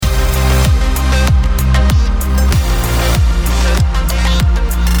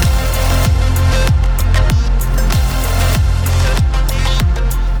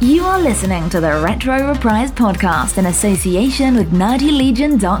listening to the Retro Reprise podcast in association with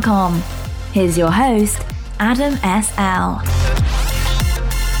NerdyLegion.com. Here's your host, Adam S.L.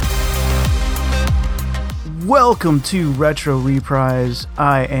 Welcome to Retro Reprise.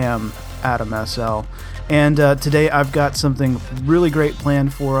 I am Adam S.L. And today I've got something really great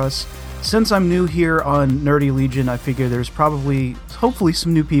planned for us. Since I'm new here on Nerdy Legion, I figure there's hopefully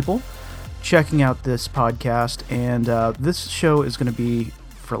some new people checking out this podcast. And this show is going to be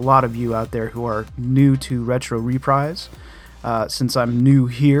for a lot of you out there who are new to Retro Reprise. Since I'm new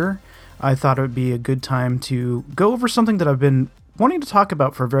here, I thought it would be a good time to go over something that I've been wanting to talk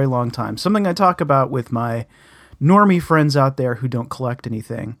about for a very long time. Something I talk about with my normie friends out there who don't collect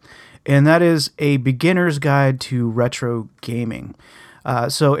anything. And that is a beginner's guide to retro gaming.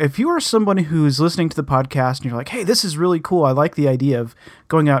 So if you are somebody who's listening to the podcast and you're like, hey, this is really cool. I like the idea of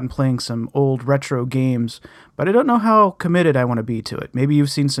going out and playing some old retro games, but I don't know how committed I want to be to it. Maybe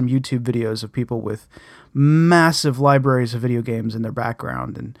you've seen some YouTube videos of people with massive libraries of video games in their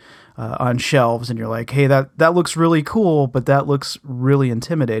background and on shelves, and you're like, hey, that looks really cool, but that looks really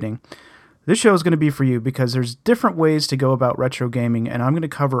intimidating. This show is going to be for you because there's different ways to go about retro gaming, and I'm going to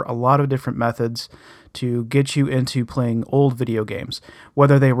cover a lot of different methods to get you into playing old video games,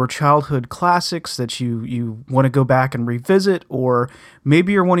 whether they were childhood classics that you want to go back and revisit, or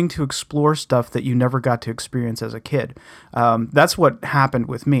maybe you're wanting to explore stuff that you never got to experience as a kid. That's what happened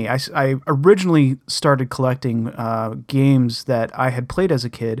with me. I originally started collecting games that I had played as a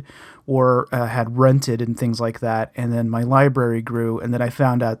kid or had rented and things like that, and then my library grew, and then I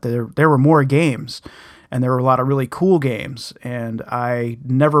found out that there were more games, and there were a lot of really cool games, and I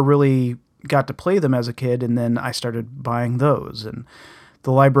never really got to play them as a kid, and then I started buying those, and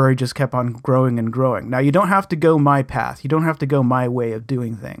the library just kept on growing and growing. Now, you don't have to go my path. You don't have to go my way of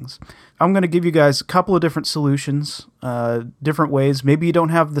doing things. I'm going to give you guys a couple of different solutions, different ways. Maybe you don't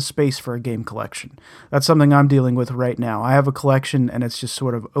have the space for a game collection. That's something I'm dealing with right now. I have a collection, and it's just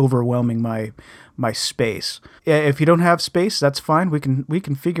sort of overwhelming my space. If you don't have space, that's fine. We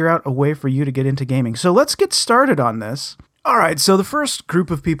can figure out a way for you to get into gaming. So let's get started on this. All right, so the first group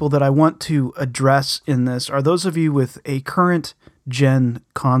of people that I want to address in this are those of you with a current gen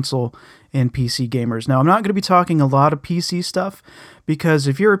console and PC gamers. Now, I'm not going to be talking a lot of PC stuff because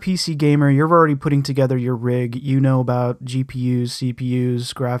if you're a PC gamer, you're already putting together your rig. You know about GPUs,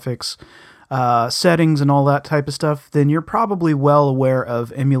 CPUs, graphics, settings, and all that type of stuff. Then you're probably well aware of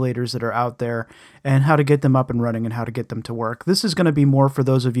emulators that are out there and how to get them up and running and how to get them to work. This is going to be more for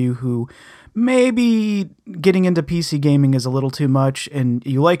those of you who maybe getting into PC gaming is a little too much and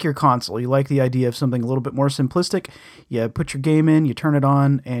you like your console. You like the idea of something a little bit more simplistic. You put your game in, you turn it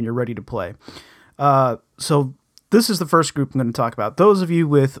on, and you're ready to play. So this is the first group I'm going to talk about. Those of you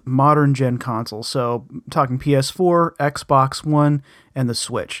with modern gen consoles. So I'm talking PS4, Xbox One, and the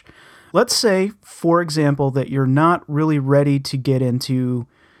Switch. Let's say, for example, that you're not really ready to get into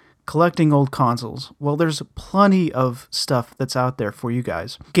collecting old consoles. Well, there's plenty of stuff that's out there for you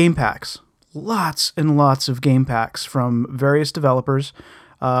guys. Game packs. Lots and lots of game packs from various developers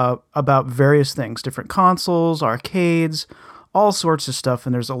about various things. Different consoles, arcades, all sorts of stuff,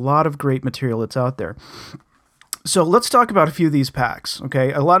 and there's a lot of great material that's out there. So let's talk about a few of these packs,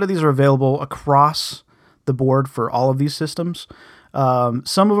 okay? A lot of these are available across the board for all of these systems.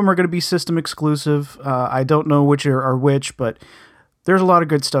 Some of them are going to be system exclusive. I don't know which are which, but there's a lot of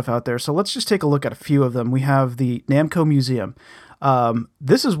good stuff out there. So let's just take a look at a few of them. We have the Namco Museum.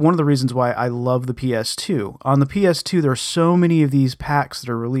 This is one of the reasons why I love the PS2. On the PS2, there are so many of these packs that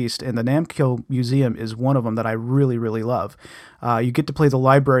are released, and the Namco Museum is one of them that I really, really love. You get to play the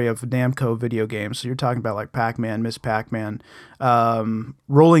library of Namco video games, so you're talking about like Pac-Man, Miss Pac-Man,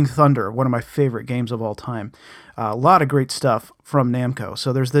 Rolling Thunder, one of my favorite games of all time. A lot of great stuff from Namco.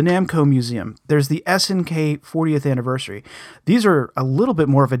 So there's the Namco Museum. There's the SNK 40th Anniversary. These are a little bit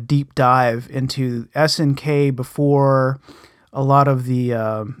more of a deep dive into SNK before a lot of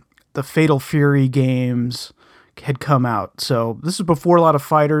the Fatal Fury games had come out. So this is before a lot of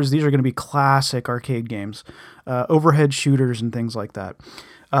fighters. These are going to be classic arcade games, overhead shooters and things like that.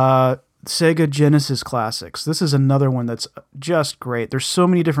 Sega Genesis Classics. This is another one that's just great. There's so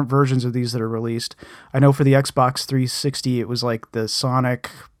many different versions of these that are released. I know for the Xbox 360, it was like the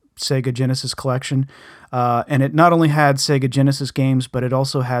Sonic Sega Genesis collection. And it not only had Sega Genesis games, but it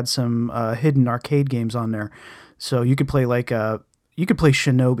also had some hidden arcade games on there. So you could play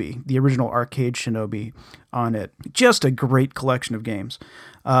Shinobi, the original arcade Shinobi on it. Just a great collection of games.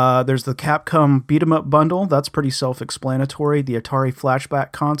 There's the Capcom Beat 'em Up bundle. That's pretty self-explanatory. The Atari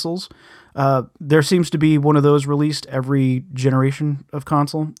Flashback consoles. There seems to be one of those released every generation of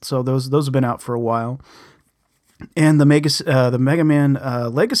console, so those have been out for a while. and the Mega Man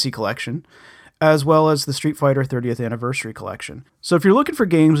Legacy Collection, as well as the Street Fighter 30th Anniversary Collection. So if you're looking for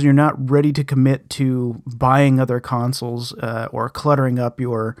games and you're not ready to commit to buying other consoles or cluttering up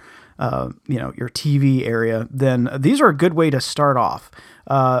your TV area, then these are a good way to start off.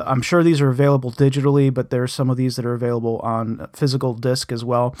 I'm sure these are available digitally, but there's some of these that are available on physical disc as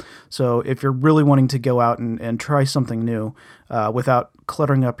well. So if you're really wanting to go out and try something new without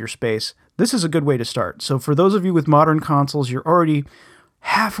cluttering up your space, this is a good way to start. So for those of you with modern consoles, you're already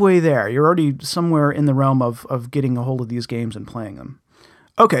halfway there. You're already somewhere in the realm of getting a hold of these games and playing them.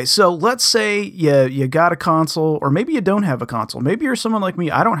 Okay, so let's say you got a console, or maybe you don't have a console. Maybe you're someone like me.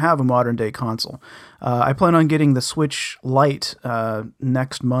 I don't have a modern-day console. I plan on getting the Switch Lite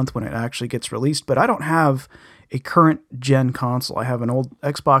next month when it actually gets released, but I don't have a current-gen console. I have an old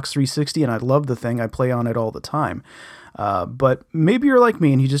Xbox 360, and I love the thing. I play on it all the time. But maybe you're like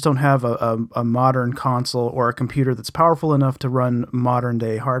me and you just don't have a modern console or a computer that's powerful enough to run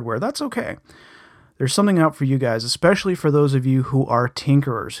modern-day hardware. That's okay. There's something out for you guys, especially for those of you who are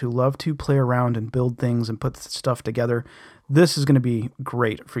tinkerers, who love to play around and build things and put stuff together. This is going to be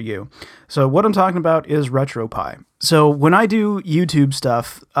great for you. So what I'm talking about is RetroPie. So when I do YouTube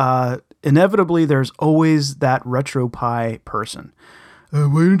stuff, inevitably there's always that RetroPie person.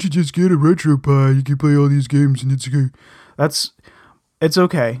 Why don't you just get a RetroPie? You can play all these games and it's good. It's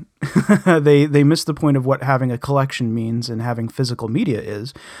okay. They miss the point of what having a collection means and having physical media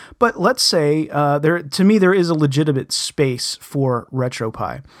is. But let's say there is a legitimate space for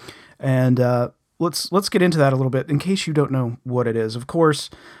RetroPie, and let's get into that a little bit in case you don't know what it is. Of course,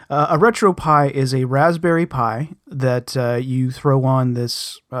 a RetroPie is a Raspberry Pi that you throw on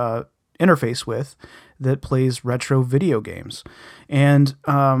this interface with that plays retro video games, and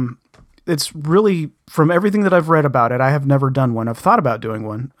it's really, from everything that I've read about it, I have never done one. I've thought about doing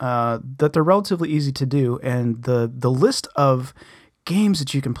one, that they're relatively easy to do, and the list of games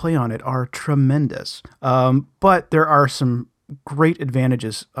that you can play on it are tremendous. But there are some great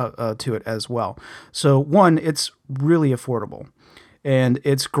advantages to it as well. So one, it's really affordable. And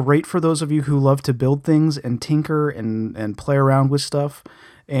it's great for those of you who love to build things and tinker and play around with stuff.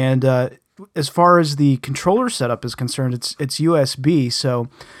 And as far as the controller setup is concerned, it's USB. So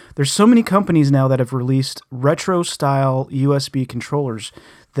there's so many companies now that have released retro-style USB controllers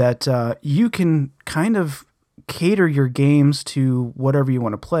that you can kind of cater your games to whatever you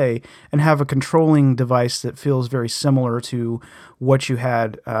want to play and have a controlling device that feels very similar to what you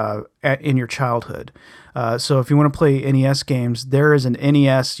had in your childhood. So if you want to play NES games, there is an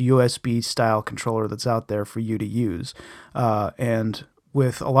NES USB-style controller that's out there for you to use. And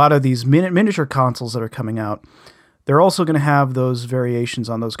with a lot of these miniature consoles that are coming out, they're also going to have those variations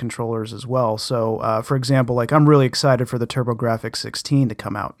on those controllers as well. So, for example, like I'm really excited for the TurboGrafx 16 to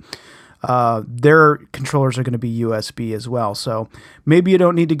come out. Their controllers are going to be USB as well. So maybe you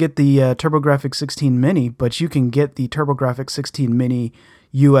don't need to get the TurboGrafx 16 Mini, but you can get the TurboGrafx 16 Mini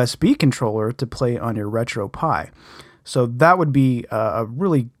USB controller to play on your RetroPie. So that would be a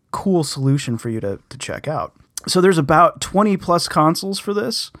really cool solution for you to check out. So there's about 20 plus consoles for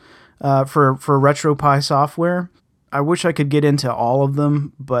this, for RetroPie software. I wish I could get into all of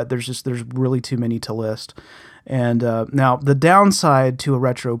them, but there's really too many to list. And now the downside to a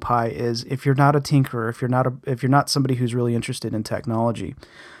RetroPie is if you're not a tinkerer, if you're not somebody who's really interested in technology,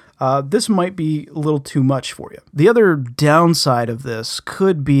 this might be a little too much for you. The other downside of this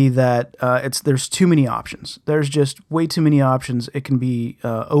could be that there's too many options. There's just way too many options. It can be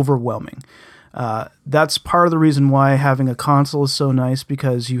overwhelming. That's part of the reason why having a console is so nice,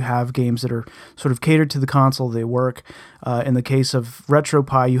 because you have games that are sort of catered to the console. They work. In the case of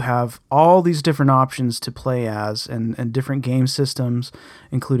RetroPie, you have all these different options to play as and different game systems,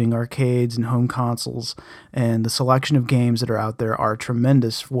 including arcades and home consoles. And the selection of games that are out there are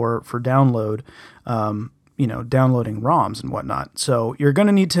tremendous for download, downloading ROMs and whatnot. So you're going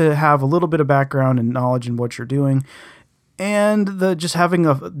to need to have a little bit of background and knowledge in what you're doing. And having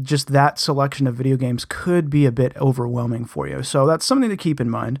that selection of video games could be a bit overwhelming for you. So that's something to keep in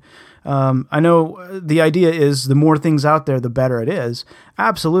mind. I know the idea is the more things out there, the better it is.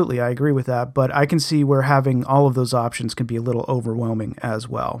 Absolutely, I agree with that. But I can see where having all of those options can be a little overwhelming as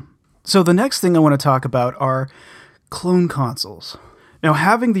well. So the next thing I want to talk about are clone consoles. Now,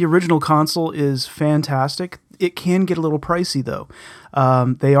 having the original console is fantastic. It can get a little pricey, though.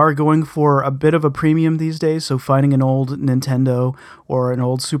 They are going for a bit of a premium these days, so finding an old Nintendo or an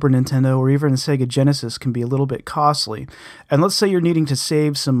old Super Nintendo or even a Sega Genesis can be a little bit costly. And let's say you're needing to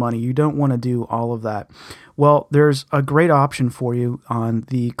save some money. You don't want to do all of that. Well, there's a great option for you on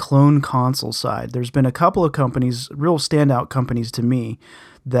the clone console side. There's been a couple of companies, real standout companies to me,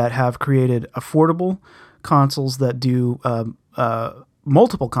 that have created affordable consoles that do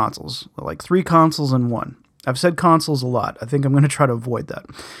multiple consoles, like 3 consoles in one. I've said consoles a lot. I think I'm going to try to avoid that.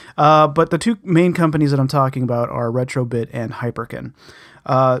 But the 2 main companies that I'm talking about are Retrobit and Hyperkin.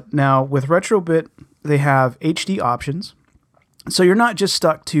 Now, with Retrobit, they have HD options. So you're not just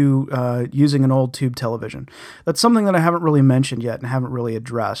stuck to using an old tube television. That's something that I haven't really mentioned yet and haven't really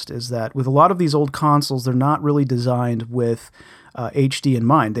addressed, is that with a lot of these old consoles, they're not really designed with HD in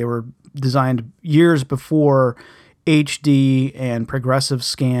mind. They were designed years before HD and progressive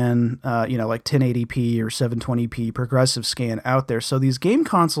scan, like 1080p or 720p progressive scan out there. So these game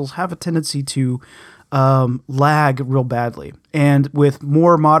consoles have a tendency to lag real badly. And with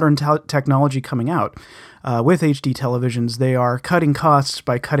more modern technology coming out, with HD televisions, they are cutting costs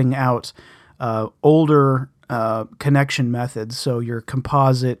by cutting out older connection methods. So your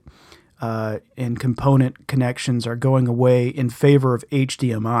composite and component connections are going away in favor of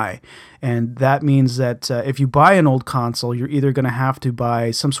HDMI. And that means that if you buy an old console, you're either going to have to buy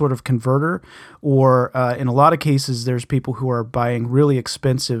some sort of converter, or in a lot of cases, there's people who are buying really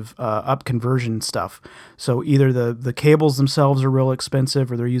expensive up conversion stuff. So either the cables themselves are real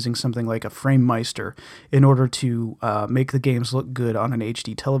expensive, or they're using something like a FrameMeister in order to make the games look good on an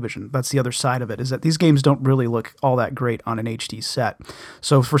HD television. That's the other side of it, is that these games don't really look all that great on an HD set.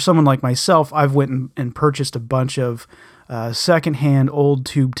 So for someone like myself, I've went and purchased a bunch of secondhand old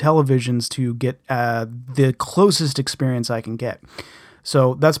tube televisions to get the closest experience I can get.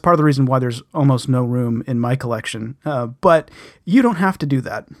 So that's part of the reason why there's almost no room in my collection. But you don't have to do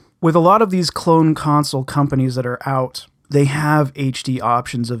that. With a lot of these clone console companies that are out, they have HD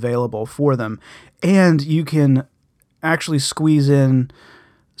options available for them. And you can actually squeeze in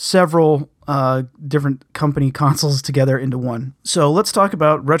several different company consoles together into one. So let's talk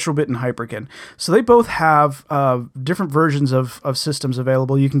about Retrobit and Hyperkin. So they both have different versions of systems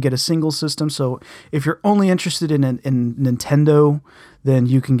available. You can get a single system. So if you're only interested in Nintendo, then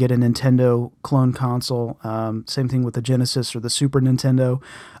you can get a Nintendo clone console. Same thing with the Genesis or the Super Nintendo.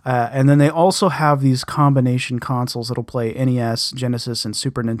 And then they also have these combination consoles that'll play NES, Genesis, and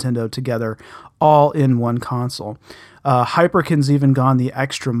Super Nintendo together, all in one console. Hyperkin's even gone the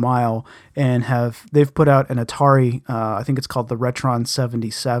extra mile and they've put out an Atari, I think it's called the Retron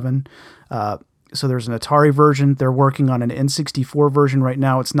 77. So there's an Atari version. They're working on an N64 version right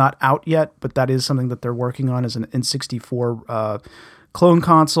now. It's not out yet, but that is something that they're working on, is an N64 clone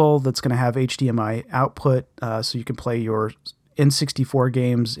console that's going to have HDMI output, so you can play your N64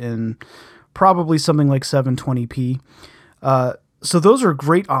 games in probably something like 720p. So those are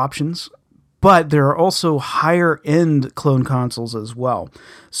great options. But there are also higher-end clone consoles as well.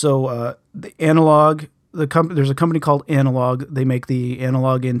 So the Analog, there's a company called Analog. They make the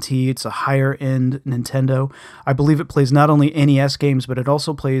Analog NT. It's a higher-end Nintendo. I believe it plays not only NES games, but it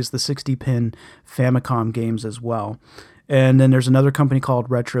also plays the 60-pin Famicom games as well. And then there's another company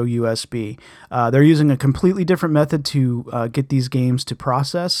called Retro USB. They're using a completely different method to get these games to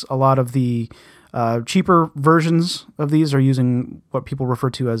process. A lot of the cheaper versions of these are using what people refer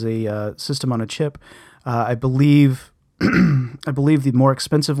to as a system on a chip. I believe the more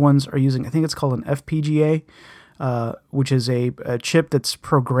expensive ones are using, I think it's called an FPGA, which is a chip that's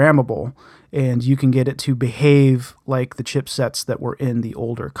programmable, and you can get it to behave like the chipsets that were in the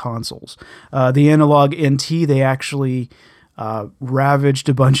older consoles. The Analog NT, they actually ravaged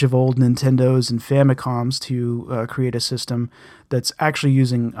a bunch of old Nintendos and Famicoms to create a system that's actually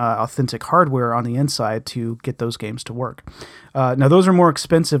using authentic hardware on the inside to get those games to work. Now, those are more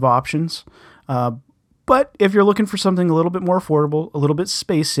expensive options, but if you're looking for something a little bit more affordable, a little bit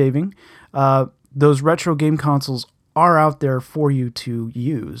space-saving, those retro game consoles are out there for you to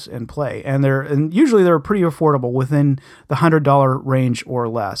use and play, and usually they're pretty affordable, within the $100 range or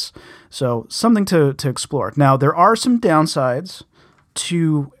less. So something to explore. Now, there are some downsides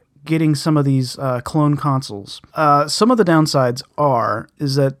to getting some of these clone consoles. Some of the downsides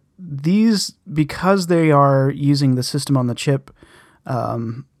is that these, because they are using the system on the chip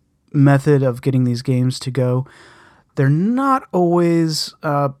method of getting these games to go, they're not always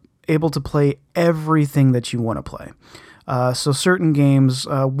able to play everything that you want to play. So certain games,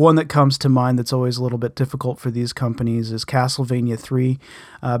 one that comes to mind that's always a little bit difficult for these companies is Castlevania 3.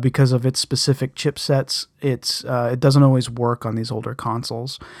 Because of its specific chipsets, it doesn't always work on these older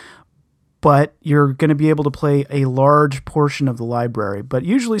consoles. But you're going to be able to play a large portion of the library. But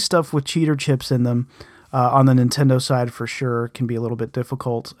usually stuff with cheater chips in them, on the Nintendo side for sure, can be a little bit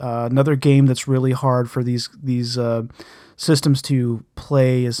difficult. Another game that's really hard for these systems to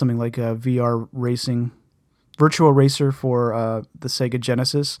play is something like VR racing, Virtua Racer for the Sega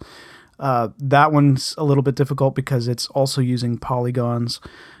Genesis. That one's a little bit difficult because it's also using polygons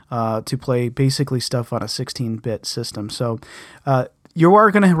to play basically stuff on a 16-bit system. So you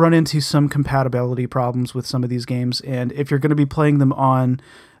are going to run into some compatibility problems with some of these games, and if you're going to be playing them on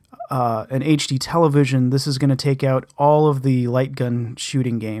an HD television, this is going to take out all of the light gun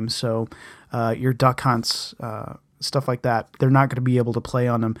shooting games. So your Duck Hunts, stuff like that, they're not going to be able to play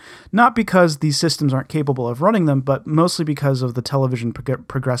on them. Not because these systems aren't capable of running them, but mostly because of the television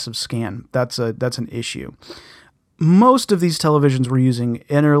progressive scan. That's an issue. Most of these televisions were using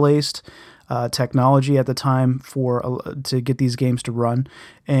interlaced technology at the time to get these games to run,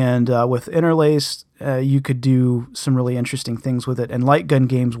 and with interlaced, you could do some really interesting things with it. And light gun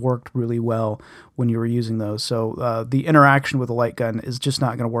games worked really well when you were using those. So the interaction with a light gun is just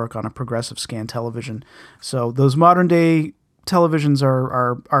not going to work on a progressive scan television. So those modern day televisions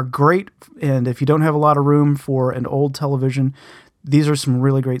are great, and if you don't have a lot of room for an old television, these are some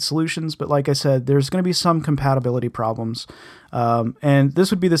really great solutions, but like I said, there's going to be some compatibility problems. And this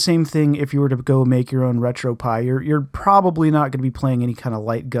would be the same thing if you were to go make your own RetroPie. You're probably not going to be playing any kind of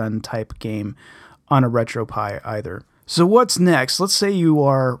light gun type game on a RetroPie either. So what's next? Let's say you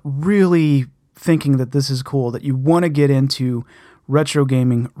are really thinking that this is cool, that you want to get into retro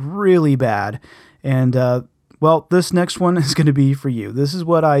gaming really bad, and well, this next one is going to be for you. This is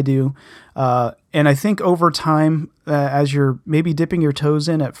what I do. And I think over time, as you're maybe dipping your toes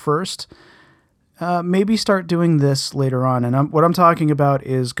in at first, maybe start doing this later on. And what I'm talking about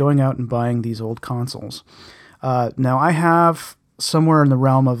is going out and buying these old consoles. Now, I have somewhere in the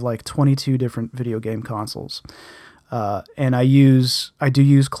realm of like 22 different video game consoles. And I do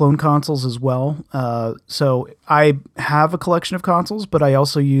use clone consoles as well. So I have a collection of consoles, but I have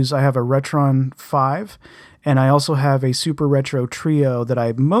a Retron 5, and I also have a Super Retro Trio that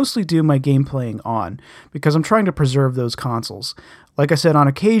I mostly do my game playing on because I'm trying to preserve those consoles. Like I said, on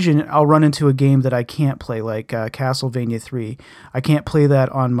occasion, I'll run into a game that I can't play, like Castlevania 3. I can't play that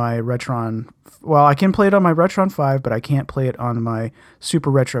on my Retron. Well, I can play it on my Retron 5, but I can't play it on my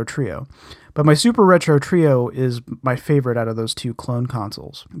Super Retro Trio. But my Super Retro Trio is my favorite out of those two clone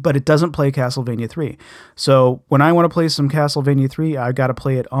consoles. But it doesn't play Castlevania 3. So when I want to play some Castlevania 3, I've got to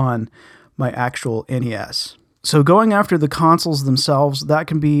play it on my actual NES. So going after the consoles themselves, that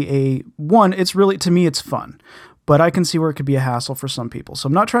can be it's really, to me, it's fun. But I can see where it could be a hassle for some people. So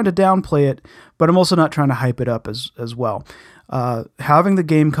I'm not trying to downplay it, but I'm also not trying to hype it up as well. Having the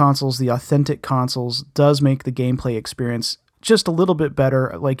game consoles, the authentic consoles, does make the gameplay experience just a little bit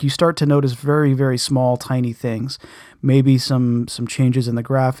better. Like, you start to notice very, very small, tiny things. Maybe some changes in the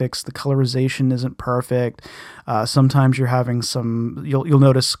graphics. The colorization isn't perfect. Sometimes you're having you'll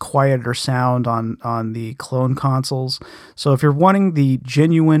notice quieter sound on the clone consoles. So if you're wanting the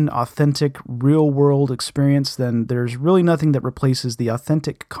genuine, authentic, real-world experience, then there's really nothing that replaces the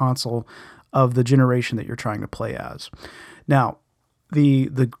authentic console of the generation that you're trying to play as. Now,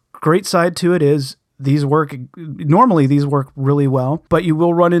 the great side to it is normally these work really well, but you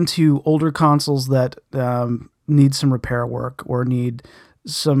will run into older consoles that need some repair work or need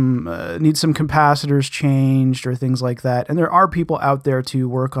some capacitors changed or things like that. And there are people out there to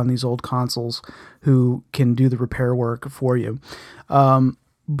work on these old consoles who can do the repair work for you.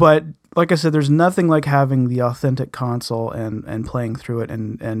 But like I said, there's nothing like having the authentic console and playing through it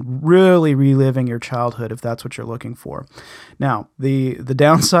and really reliving your childhood if that's what you're looking for. Now, the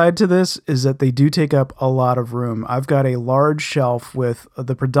downside to this is that they do take up a lot of room. I've got a large shelf with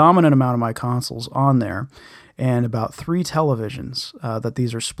the predominant amount of my consoles on there and about 3 televisions that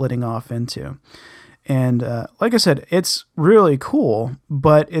these are splitting off into. And like I said, it's really cool,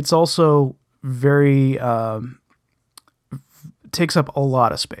 but it's also very... takes up a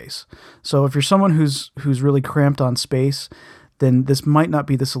lot of space. So if you're someone who's really cramped on space, then this might not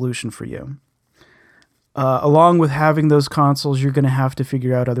be the solution for you. Along with having those consoles, you're going to have to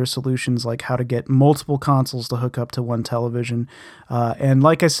figure out other solutions like how to get multiple consoles to hook up to one television. And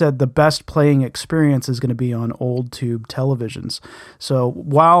like I said, the best playing experience is going to be on old tube televisions. So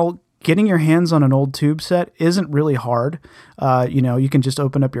while getting your hands on an old tube set isn't really hard. You can just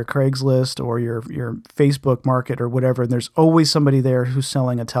open up your Craigslist or your Facebook Market or whatever, and there's always somebody there who's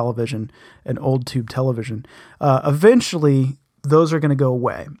selling a television, an old tube television. Eventually, those are going to go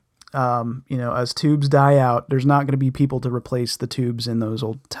away. As tubes die out, there's not going to be people to replace the tubes in those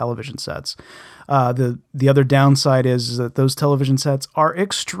old television sets. The other downside is that those television sets are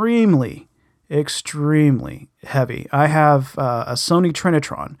extremely heavy. I have a Sony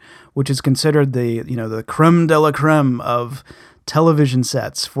Trinitron, which is considered the creme de la creme of television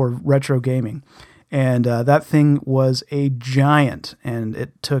sets for retro gaming. And that thing was a giant, and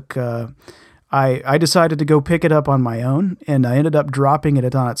it took, I decided to go pick it up on my own, and I ended up dropping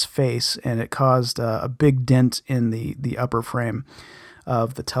it on its face, and it caused a big dent in the upper frame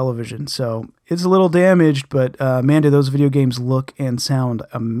of the television. So it's a little damaged, but man, do those video games look and sound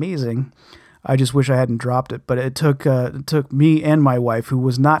amazing. I just wish I hadn't dropped it, but it took me and my wife, who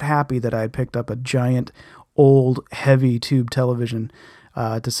was not happy that I had picked up a giant, old, heavy tube television,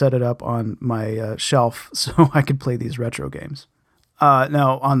 to set it up on my shelf so I could play these retro games.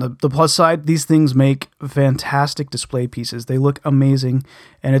 Now, on the plus side, these things make fantastic display pieces. They look amazing,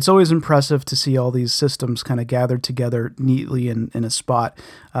 and it's always impressive to see all these systems kind of gathered together neatly in a spot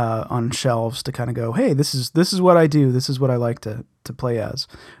on shelves to kind of go, hey, this is what I do. This is what I like to play as,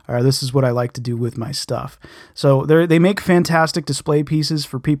 or this is what I like to do with my stuff. So they make fantastic display pieces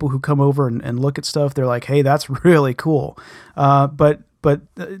for people who come over and look at stuff. They're like, hey, that's really cool. But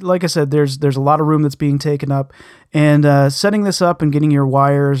like I said, there's a lot of room that's being taken up, and setting this up and getting your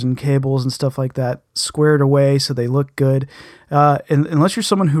wires and cables and stuff like that squared away so they look good. And unless you're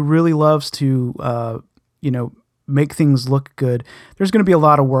someone who really loves to, make things look good, there's going to be a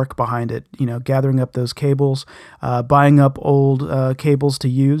lot of work behind it, gathering up those cables, buying up old cables to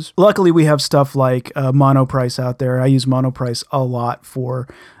use. Luckily, we have stuff like Monoprice out there. I use Monoprice a lot for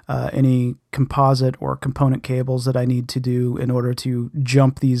any composite or component cables that I need to do in order to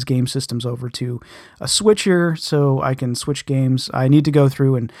jump these game systems over to a switcher so I can switch games. I need to go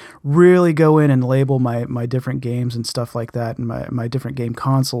through and really go in and label my different games and stuff like that, and my different game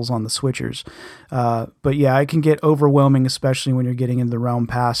consoles on the switchers. But yeah, it can get overwhelming, especially when you're getting in the realm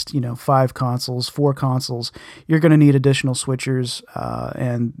past 5 consoles, 4 consoles. You're going to need additional switchers,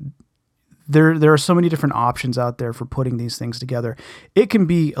 and there are so many different options out there for putting these things together. It can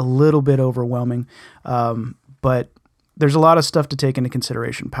be a little bit overwhelming, but there's a lot of stuff to take into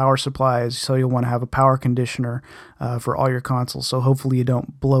consideration. Power supplies, so you'll want to have a power conditioner for all your consoles, so hopefully you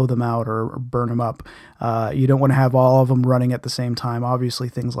don't blow them out or burn them up. You don't want to have all of them running at the same time, obviously,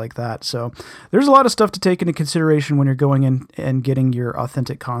 things like that. So there's a lot of stuff to take into consideration when you're going in and getting your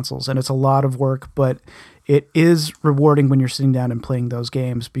authentic consoles, and it's a lot of work, but it is rewarding when you're sitting down and playing those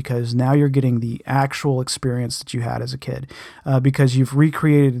games, because now you're getting the actual experience that you had as a kid, because you've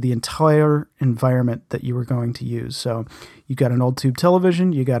recreated the entire environment that you were going to use. So you got an old tube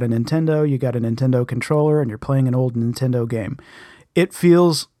television, you got a Nintendo, you got a Nintendo controller, and you're playing an old Nintendo game. It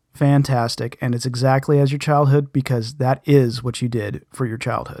feels fantastic, and it's exactly as your childhood, because that is what you did for your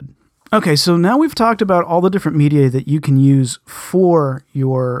childhood. Okay, so now we've talked about all the different media that you can use for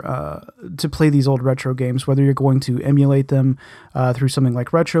your to play these old retro games, whether you're going to emulate them through something like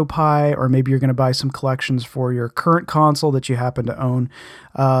RetroPie, or maybe you're going to buy some collections for your current console that you happen to own.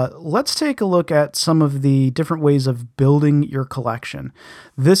 Let's take a look at some of the different ways of building your collection.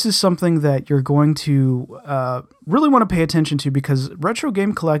 This is something that you're going to really want to pay attention to, because retro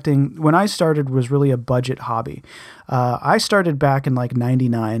game collecting, when I started, was really a budget hobby. I started back in like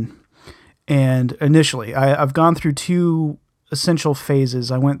 99. And initially, I've gone through 2 essential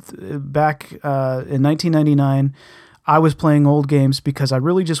phases. I went back in 1999. I was playing old games because I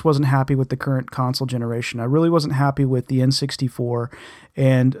really just wasn't happy with the current console generation. I really wasn't happy with the N64.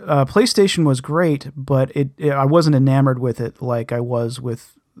 And PlayStation was great, but I wasn't enamored with it like I was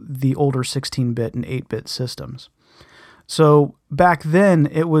with the older 16-bit and 8-bit systems. So back then,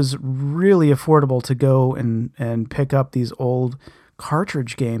 it was really affordable to go and pick up these old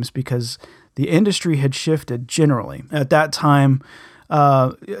cartridge games, because the industry had shifted generally. At that time,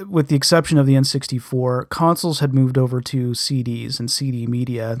 with the exception of the N64, consoles had moved over to CDs and CD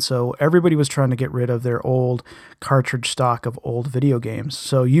media, and so everybody was trying to get rid of their old cartridge stock of old video games.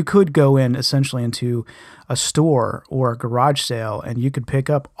 So you could go in essentially into a store or a garage sale, and you could pick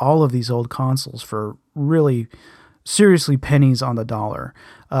up all of these old consoles for really seriously pennies on the dollar.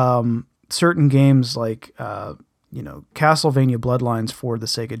 Certain games like Castlevania Bloodlines for the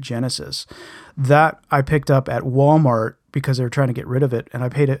Sega Genesis, that I picked up at Walmart because they were trying to get rid of it, and I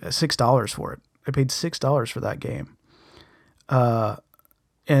paid $6 for it. I paid $6 for that game.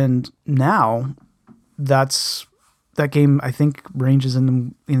 And now that game, I think, ranges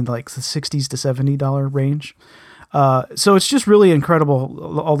in like the $60 to $70 range. So it's just really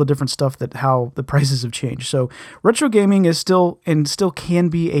incredible, all the different stuff how the prices have changed. So retro gaming is still can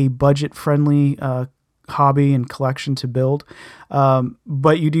be a budget-friendly hobby and collection to build,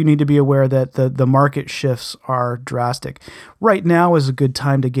 but you do need to be aware that the market shifts are drastic. Right now is a good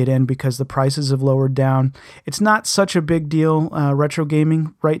time to get in because the prices have lowered down. It's not such a big deal, retro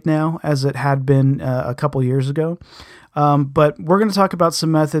gaming right now, as it had been a couple years ago. But we're going to talk about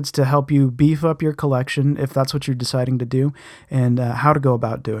some methods to help you beef up your collection if that's what you're deciding to do, and how to go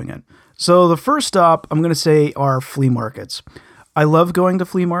about doing it. So the first stop I'm going to say are flea markets. I love going to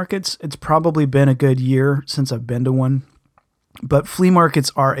flea markets. It's probably been a good year since I've been to one, but flea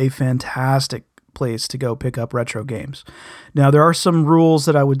markets are a fantastic place to go pick up retro games. Now, there are some rules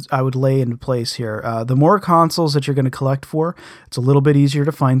that I would lay into place here. The more consoles that you're going to collect for, it's a little bit easier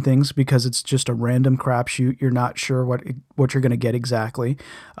to find things because it's just a random crapshoot. You're not sure what you're going to get exactly.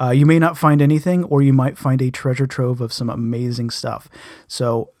 You may not find anything, or you might find a treasure trove of some amazing stuff.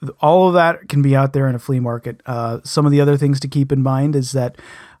 So all of that can be out there in a flea market. Some of the other things to keep in mind is that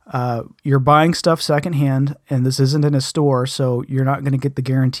you're buying stuff secondhand, and this isn't in a store, so you're not going to get the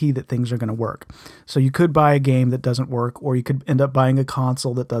guarantee that things are going to work. So you could buy a game that doesn't work, or you could end up buying a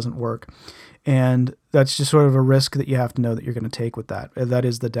console that doesn't work. And that's just sort of a risk that you have to know that you're going to take with that. That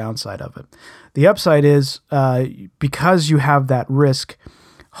is the downside of it. The upside is because you have that risk,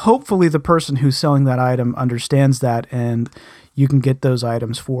 hopefully the person who's selling that item understands that, and you can get those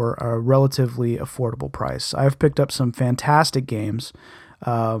items for a relatively affordable price. I've picked up some fantastic games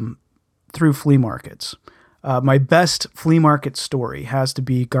through flea markets. My best flea market story has to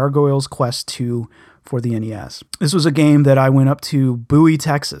be Gargoyles Quest 2 for the NES. This was a game that I went up to Bowie,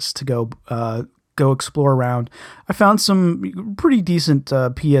 Texas to go explore around. I found some pretty decent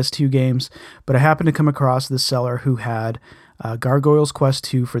PS2 games, but I happened to come across this seller who had Gargoyles Quest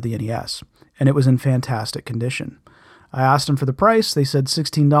 2 for the NES, and it was in fantastic condition. I asked them for the price. They said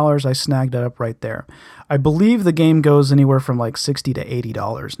 $16. I snagged it up right there. I believe the game goes anywhere from like $60 to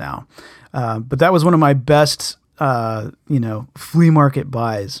 $80 now. But that was one of my best, flea market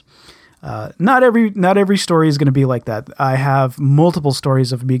buys. Not every story is going to be like that. I have multiple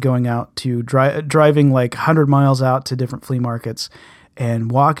stories of me going out to driving like 100 miles out to different flea markets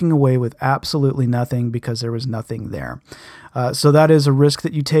and walking away with absolutely nothing because there was nothing there. So that is a risk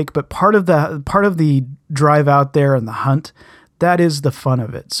that you take, but part of the drive out there and the hunt, that is the fun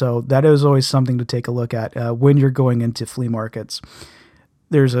of it. So that is always something to take a look at when you're going into flea markets.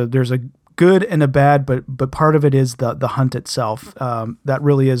 There's a good and a bad, but part of it is the hunt itself. That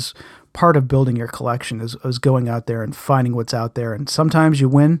really is part of building your collection is going out there and finding what's out there. And sometimes you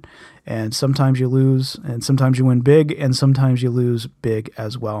win, and sometimes you lose, and sometimes you win big, and sometimes you lose big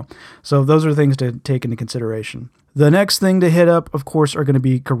as well. So those are things to take into consideration. The next thing to hit up, of course, are going to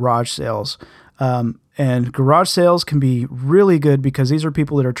be garage sales. And garage sales can be really good because these are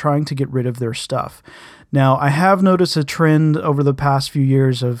people that are trying to get rid of their stuff. Now, I have noticed a trend over the past few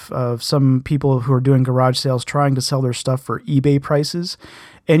years of some people who are doing garage sales trying to sell their stuff for eBay prices.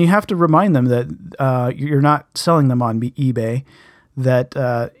 And you have to remind them that you're not selling them on eBay,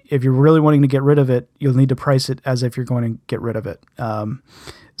 that if you're really wanting to get rid of it, you'll need to price it as if you're going to get rid of it.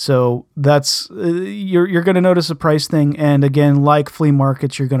 So that's you're going to notice a price thing. And again, like flea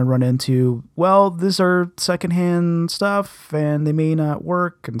markets, you're going to run into, well, these are secondhand stuff and they may not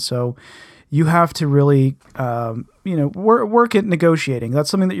work. And so you have to really, work at negotiating.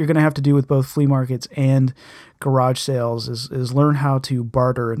 That's something that you're going to have to do with both flea markets and garage sales is learn how to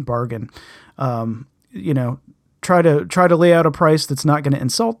barter and bargain. Try to lay out a price that's not going to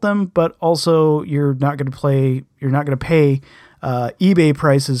insult them, but also you're not going to pay eBay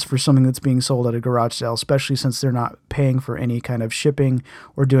prices for something that's being sold at a garage sale, especially since they're not paying for any kind of shipping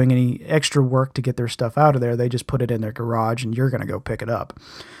or doing any extra work to get their stuff out of there. They just put it in their garage and you're going to go pick it up.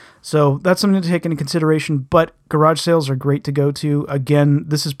 So that's something to take into consideration, but garage sales are great to go to. Again,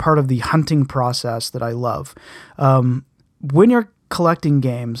 this is part of the hunting process that I love. When you're collecting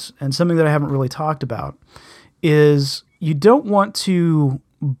games, and something that I haven't really talked about, is you don't want to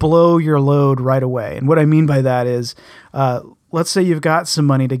blow your load right away. And what I mean by that is, let's say you've got some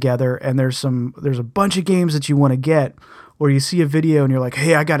money together and there's a bunch of games that you want to get, or you see a video and you're like,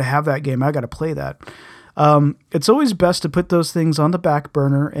 hey, I got to have that game. I got to play that. It's always best to put those things on the back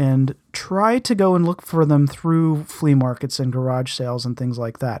burner and try to go and look for them through flea markets and garage sales and things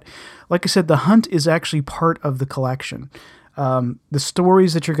like that. Like I said, the hunt is actually part of the collection. The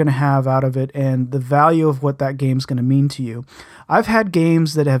stories that you're going to have out of it and the value of what that game's going to mean to you. I've had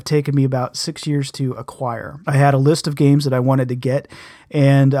games that have taken me about 6 years to acquire. I had a list of games that I wanted to get,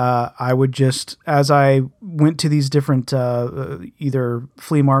 and I would just, as I went to these different either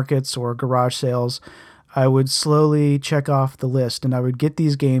flea markets or garage sales, I would slowly check off the list, and I would get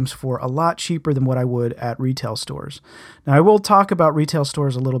these games for a lot cheaper than what I would at retail stores. Now, I will talk about retail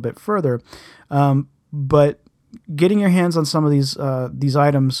stores a little bit further, but getting your hands on some of these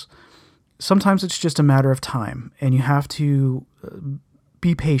items, sometimes it's just a matter of time, and you have to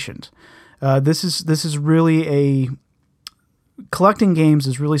be patient. This is really collecting games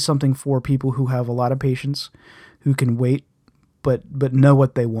is really something for people who have a lot of patience, who can wait, but know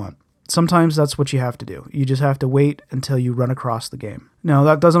what they want. Sometimes that's what you have to do. You just have to wait until you run across the game. Now,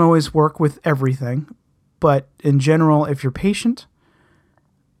 that doesn't always work with everything, but in general, if you're patient,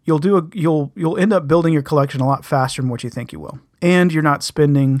 you'll end up building your collection a lot faster than what you think you will. And you're not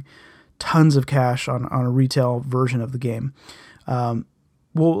spending tons of cash on a retail version of the game.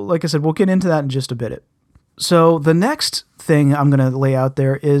 Well, like I said, we'll get into that in just a bit. So the next thing I'm going to lay out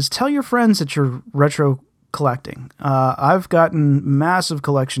there is tell your friends that you're retro collecting. I've gotten massive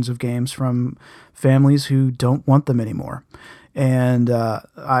collections of games from families who don't want them anymore. And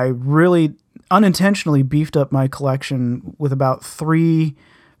I really unintentionally beefed up my collection with about 3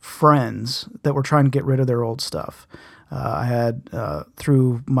 friends that were trying to get rid of their old stuff. I had,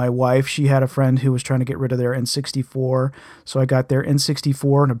 through my wife, she had a friend who was trying to get rid of their N64, so I got their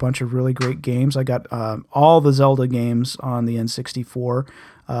N64 and a bunch of really great games. I got all the Zelda games on the N64,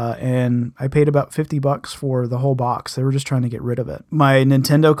 and I paid about $50 for the whole box. They were just trying to get rid of it. My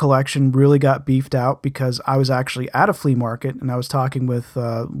Nintendo collection really got beefed out because I was actually at a flea market, and I was talking with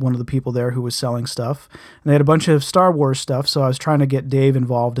one of the people there who was selling stuff, and they had a bunch of Star Wars stuff, so I was trying to get Dave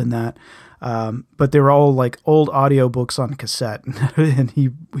involved in that. But they were all like old audiobooks on cassette, and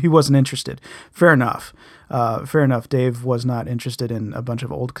he wasn't interested. Fair enough. Dave was not interested in a bunch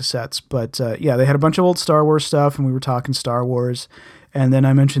of old cassettes, but yeah, they had a bunch of old Star Wars stuff, and we were talking Star Wars. And then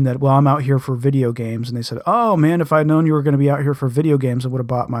I mentioned that, well, I'm out here for video games, and they said, oh man, if I'd known you were going to be out here for video games, I would have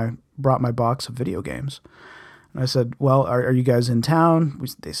brought my box of video games. And I said, well, are you guys in town?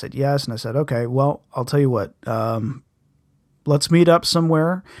 They said yes, and I said, okay, well, I'll tell you what, let's meet up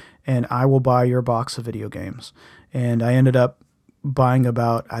somewhere, and I will buy your box of video games. And I ended up buying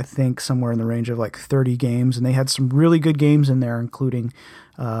about, I think, somewhere in the range of like 30 games, and they had some really good games in there, including,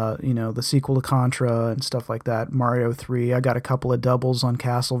 the sequel to Contra and stuff like that, Mario 3. I got a couple of doubles on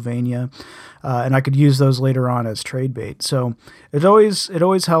Castlevania, and I could use those later on as trade bait. So it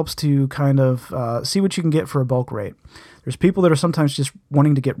always helps to kind of see what you can get for a bulk rate. There's people that are sometimes just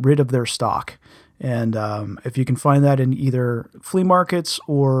wanting to get rid of their stock. And if you can find that in either flea markets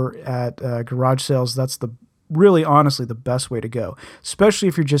or at garage sales, that's really honestly the best way to go, especially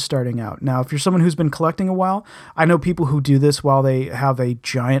if you're just starting out. Now, if you're someone who's been collecting a while, I know people who do this while they have a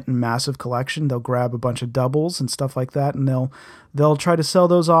giant and massive collection. They'll grab a bunch of doubles and stuff like that, and they'll try to sell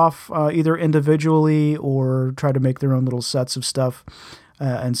those off either individually or try to make their own little sets of stuff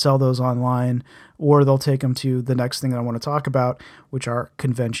and sell those online, or they'll take them to the next thing that I want to talk about, which are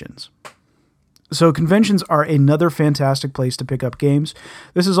conventions. So conventions are another fantastic place to pick up games.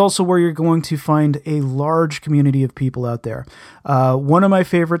 This is also where you're going to find a large community of people out there. One of my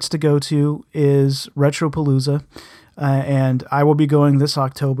favorites to go to is Retropalooza, and I will be going this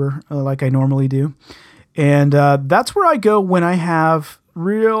October like I normally do. And that's where I go when I have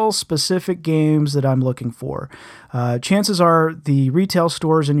real specific games that I'm looking for. Chances are the retail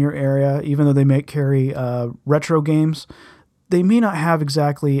stores in your area, even though they may carry retro games, they may not have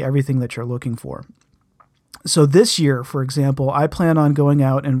exactly everything that you're looking for. So this year, for example, I plan on going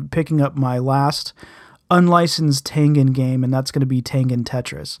out and picking up my last unlicensed Tengen game, and that's going to be Tengen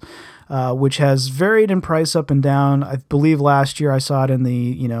Tetris, which has varied in price up and down. I believe last year I saw it in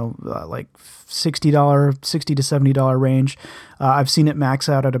the, like $60 to $70 range. I've seen it max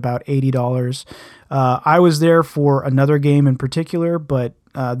out at about $80. I was there for another game in particular, but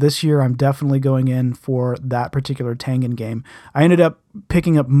this year I'm definitely going in for that particular Tengen game. I ended up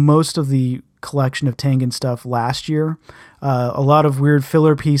picking up most of the collection of Tengen stuff last year. A lot of weird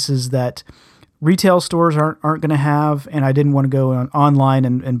filler pieces that retail stores aren't going to have, and I didn't want to go online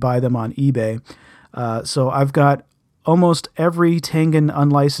and buy them on eBay. So I've got almost every Tengen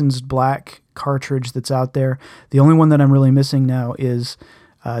unlicensed black cartridge that's out there. The only one that I'm really missing now is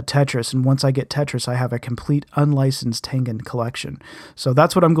Tetris, and once I get Tetris, I have a complete unlicensed Tengen collection. So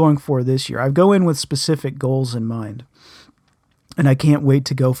that's what I'm going for this year. I go in with specific goals in mind, and I can't wait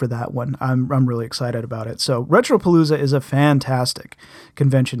to go for that one. I'm really excited about it. So Retropalooza is a fantastic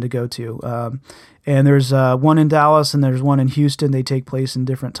convention to go to. And there's one in Dallas and there's one in Houston. They take place in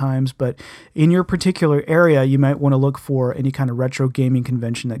different times. But in your particular area, you might want to look for any kind of retro gaming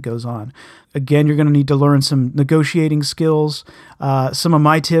convention that goes on. Again, you're going to need to learn some negotiating skills. Some of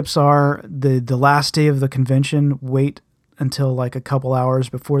my tips are the last day of the convention, wait until like a couple hours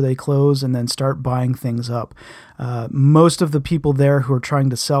before they close and then start buying things up. Most of the people there who are trying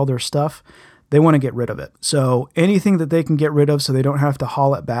to sell their stuff, they want to get rid of it. So anything that they can get rid of so they don't have to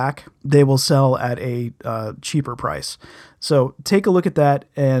haul it back, they will sell at a cheaper price. So take a look at that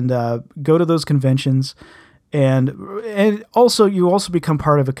and go to those conventions. And also you also become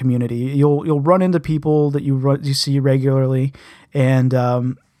part of a community. You'll run into people that you see regularly, and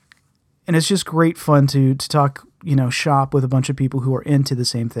it's just great fun to talk shop with a bunch of people who are into the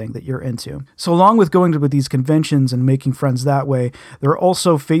same thing that you're into. So along with going to these conventions and making friends that way, there are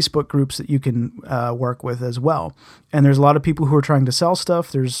also Facebook groups that you can work with as well. And there's a lot of people who are trying to sell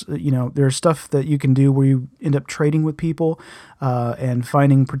stuff. There's stuff that you can do where you end up trading with people and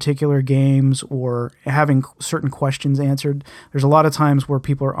finding particular games or having certain questions answered. There's a lot of times where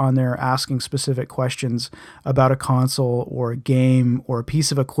people are on there asking specific questions about a console or a game or a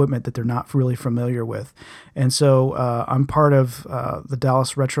piece of equipment that they're not really familiar with. And so I'm part of the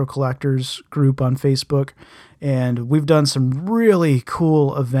Dallas Retro Collectors group on Facebook. And we've done some really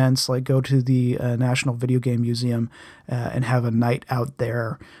cool events, like go to the National Video Game Museum and have a night out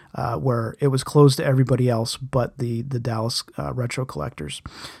there where it was closed to everybody else but the Dallas Retro Collectors.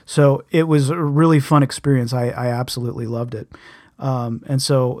 So it was a really fun experience. I absolutely loved it. And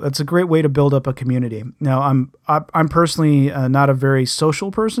so that's a great way to build up a community. Now, I'm personally not a very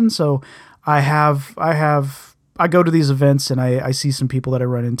social person, so I go to these events and I see some people that I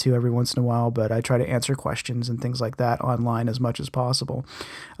run into every once in a while, but I try to answer questions and things like that online as much as possible.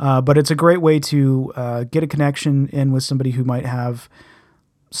 But it's a great way to get a connection in with somebody who might have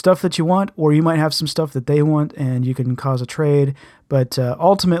stuff that you want, or you might have some stuff that they want, and you can cause a trade. But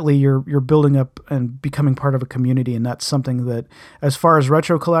ultimately, you're building up and becoming part of a community, and that's something that, as far as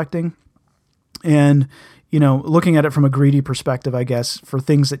retro collecting, and looking at it from a greedy perspective, I guess, for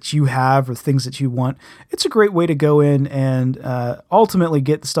things that you have or things that you want, it's a great way to go in and ultimately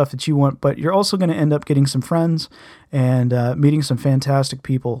get the stuff that you want, but you're also going to end up getting some friends and meeting some fantastic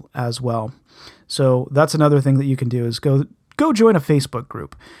people as well. So that's another thing that you can do is go join a Facebook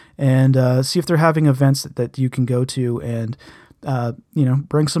group and see if they're having events that you can go to and,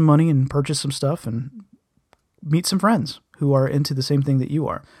 bring some money and purchase some stuff and meet some friends who are into the same thing that you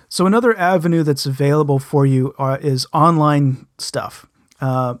are. So another avenue that's available for you is online stuff.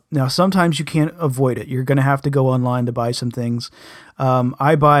 Now, sometimes you can't avoid it. You're going to have to go online to buy some things.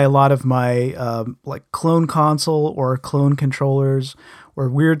 I buy a lot of my clone console or clone controllers or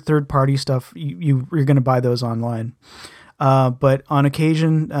weird third-party stuff. You're going to buy those online. But on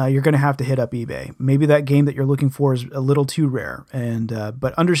occasion, you're going to have to hit up eBay. Maybe that game that you're looking for is a little too rare.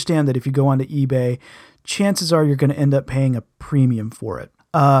 But understand that if you go onto eBay, chances are you're going to end up paying a premium for it.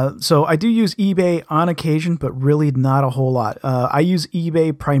 So I do use eBay on occasion, but really not a whole lot. I use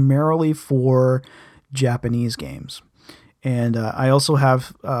eBay primarily for Japanese games. And I also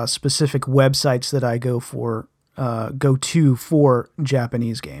have specific websites that I go to for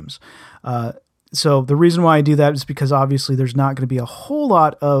Japanese games. So the reason why I do that is because obviously there's not going to be a whole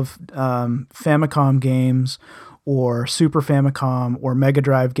lot of Famicom games or Super Famicom or Mega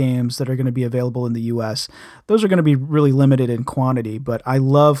Drive games that are going to be available in the US. Those are going to be really limited in quantity, but I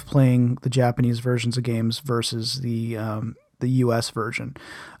love playing the Japanese versions of games versus the US version.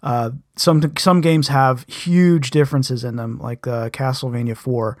 Some games have huge differences in them, like Castlevania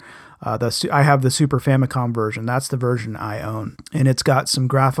 4. I have the Super Famicom version. That's the version I own. And it's got some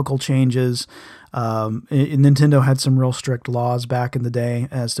graphical changes. Nintendo had some real strict laws back in the day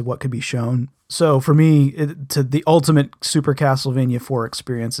as to what could be shown. So for me, the ultimate Super Castlevania 4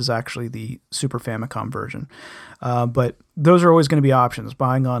 experience is actually the Super Famicom version. But those are always going to be options,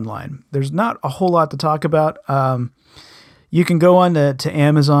 buying online. There's not a whole lot to talk about. You can go on to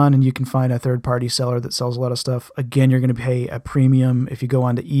Amazon and you can find a third-party seller that sells a lot of stuff. Again, you're going to pay a premium. If you go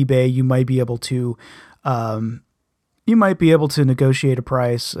on to eBay, you might be able to negotiate a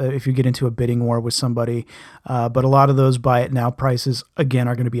price if you get into a bidding war with somebody. But a lot of those buy it now prices, again,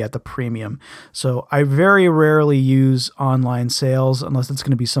 are going to be at the premium. So I very rarely use online sales unless it's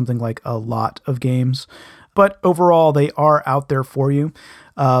going to be something like a lot of games. But overall, they are out there for you.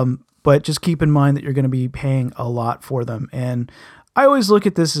 But just keep in mind that you're going to be paying a lot for them. And I always look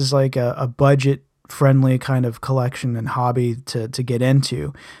at this as like a budget-friendly kind of collection and hobby to get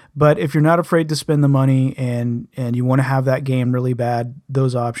into. But if you're not afraid to spend the money and you want to have that game really bad,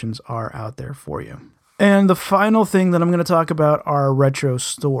 those options are out there for you. And the final thing that I'm going to talk about are retro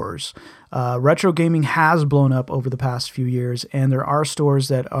stores. Retro gaming has blown up over the past few years, and there are stores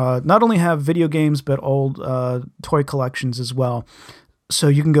that not only have video games, but old toy collections as well. So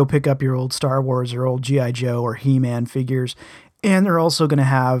you can go pick up your old Star Wars or old G.I. Joe or He-Man figures, and they're also going to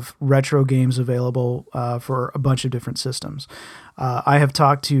have retro games available for a bunch of different systems. I wouldn't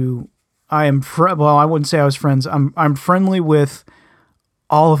say I was friends. I'm friendly with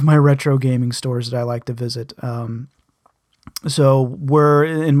all of my retro gaming stores that I like to visit. So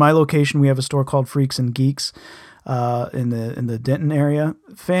in my location, we have a store called Freaks and Geeks. in the Denton area.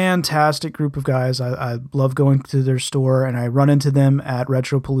 Fantastic group of guys. I love going to their store, and I run into them at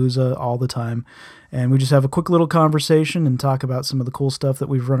Retropalooza all the time. And we just have a quick little conversation and talk about some of the cool stuff that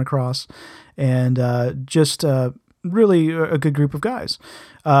we've run across. And really a good group of guys.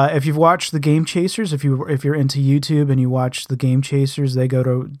 If you've watched the Game Chasers, if you're into YouTube and you watch the Game Chasers, they go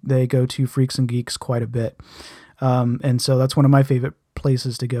to Freaks and Geeks quite a bit. And so that's one of my favorite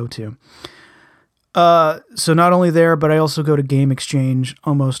places to go to. So not only there, but I also go to Game Exchange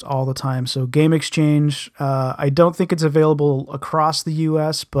almost all the time. So Game Exchange, I don't think it's available across the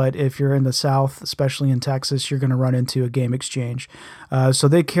U.S., but if you're in the South, especially in Texas, you're going to run into a Game Exchange. So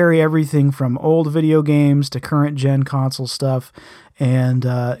they carry everything from old video games to current gen console stuff, and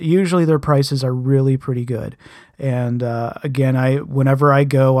usually their prices are really pretty good. And again, whenever I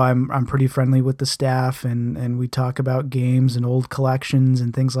go, I'm pretty friendly with the staff, and we talk about games and old collections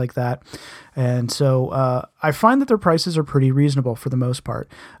and things like that. And so I find that their prices are pretty reasonable for the most part.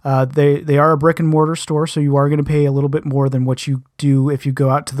 They are a brick and mortar store, so you are going to pay a little bit more than what you do if you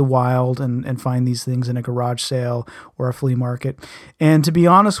go out to the wild and find these things in a garage sale or a flea market. And to be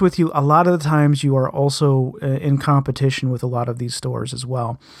honest with you, a lot of the times you are also in competition with a lot of these stores as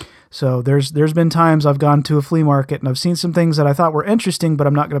well. So there's been times I've gone to a flea market and I've seen some things that I thought were interesting, but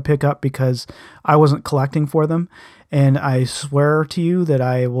I'm not going to pick up because I wasn't collecting for them. And I swear to you that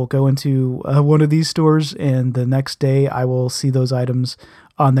I will go into one of these stores and the next day I will see those items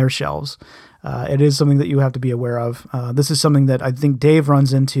on their shelves. It is something that you have to be aware of. This is something that I think Dave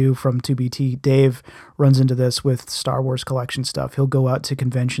runs into from 2BT. Dave runs into this with Star Wars collection stuff. He'll go out to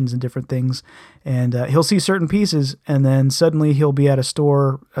conventions and different things, and he'll see certain pieces, and then suddenly he'll be at a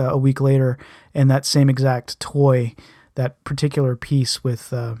store a week later, and that same exact toy, that particular piece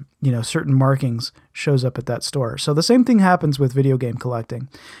with certain markings, shows up at that store. So the same thing happens with video game collecting.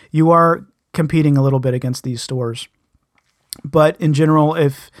 You are competing a little bit against these stores, but in general,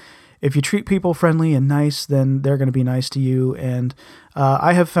 if you treat people friendly and nice, then they're going to be nice to you. And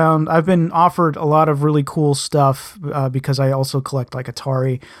I've been offered a lot of really cool stuff because I also collect like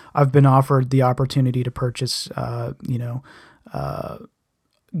Atari. I've been offered the opportunity to purchase,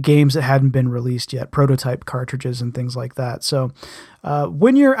 games that hadn't been released yet, prototype cartridges and things like that. So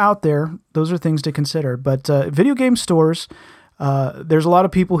when you're out there, those are things to consider. But video game stores, there's a lot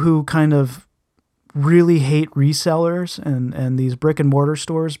of people who kind of really hate resellers and these brick and mortar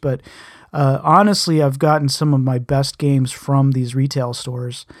stores, but honestly, I've gotten some of my best games from these retail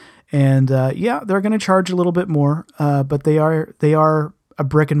stores, and they're going to charge a little bit more, but they are a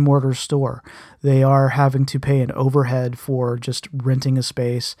brick and mortar store. They are having to pay an overhead for just renting a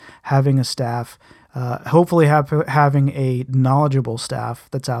space, having a staff, hopefully having a knowledgeable staff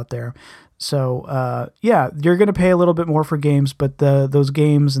that's out there. So, you're going to pay a little bit more for games, but those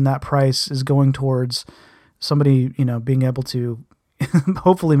games and that price is going towards somebody, being able to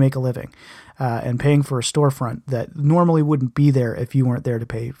hopefully make a living and paying for a storefront that normally wouldn't be there if you weren't there to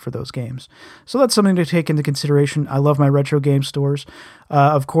pay for those games. So that's something to take into consideration. I love my retro game stores.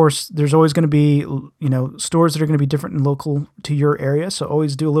 Of course, there's always going to be, stores that are going to be different and local to your area. So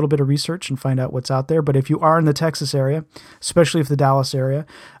always do a little bit of research and find out what's out there. But if you are in the Texas area, especially if the Dallas area,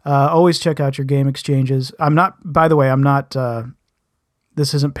 always check out your Game Exchanges.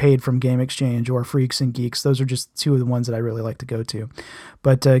 This isn't paid from Game Exchange or Freaks and Geeks. Those are just two of the ones that I really like to go to.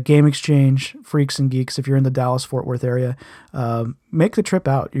 But Game Exchange, Freaks and Geeks, if you're in the Dallas-Fort Worth area, make the trip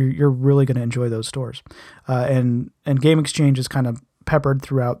out. You're really going to enjoy those stores. And Game Exchange is kind of peppered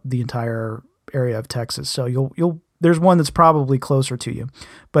throughout the entire area of Texas. So there's one that's probably closer to you.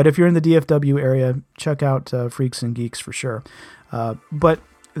 But if you're in the DFW area, check out Freaks and Geeks for sure. But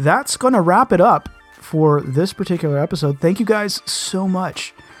that's going to wrap it up for this particular episode. Thank you guys so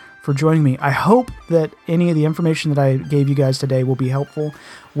much for joining me. I hope that any of the information that I gave you guys today will be helpful,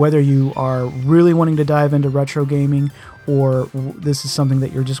 whether you are really wanting to dive into retro gaming or this is something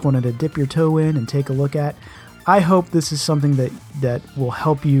that you're just wanting to dip your toe in and take a look at. I hope this is something that will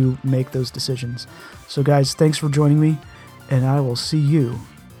help you make those decisions. So guys, thanks for joining me, and I will see you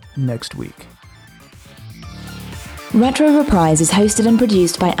next week. Retro Reprise is hosted and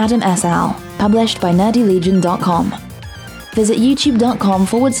produced by Adam S.L., published by nerdylegion.com. Visit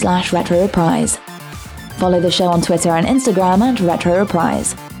youtube.com/Retro Reprise. Follow the show on Twitter and Instagram at Retro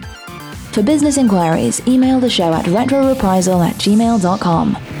Reprise. For business inquiries, email the show at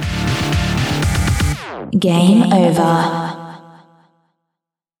retroreprisal@gmail.com. Game over.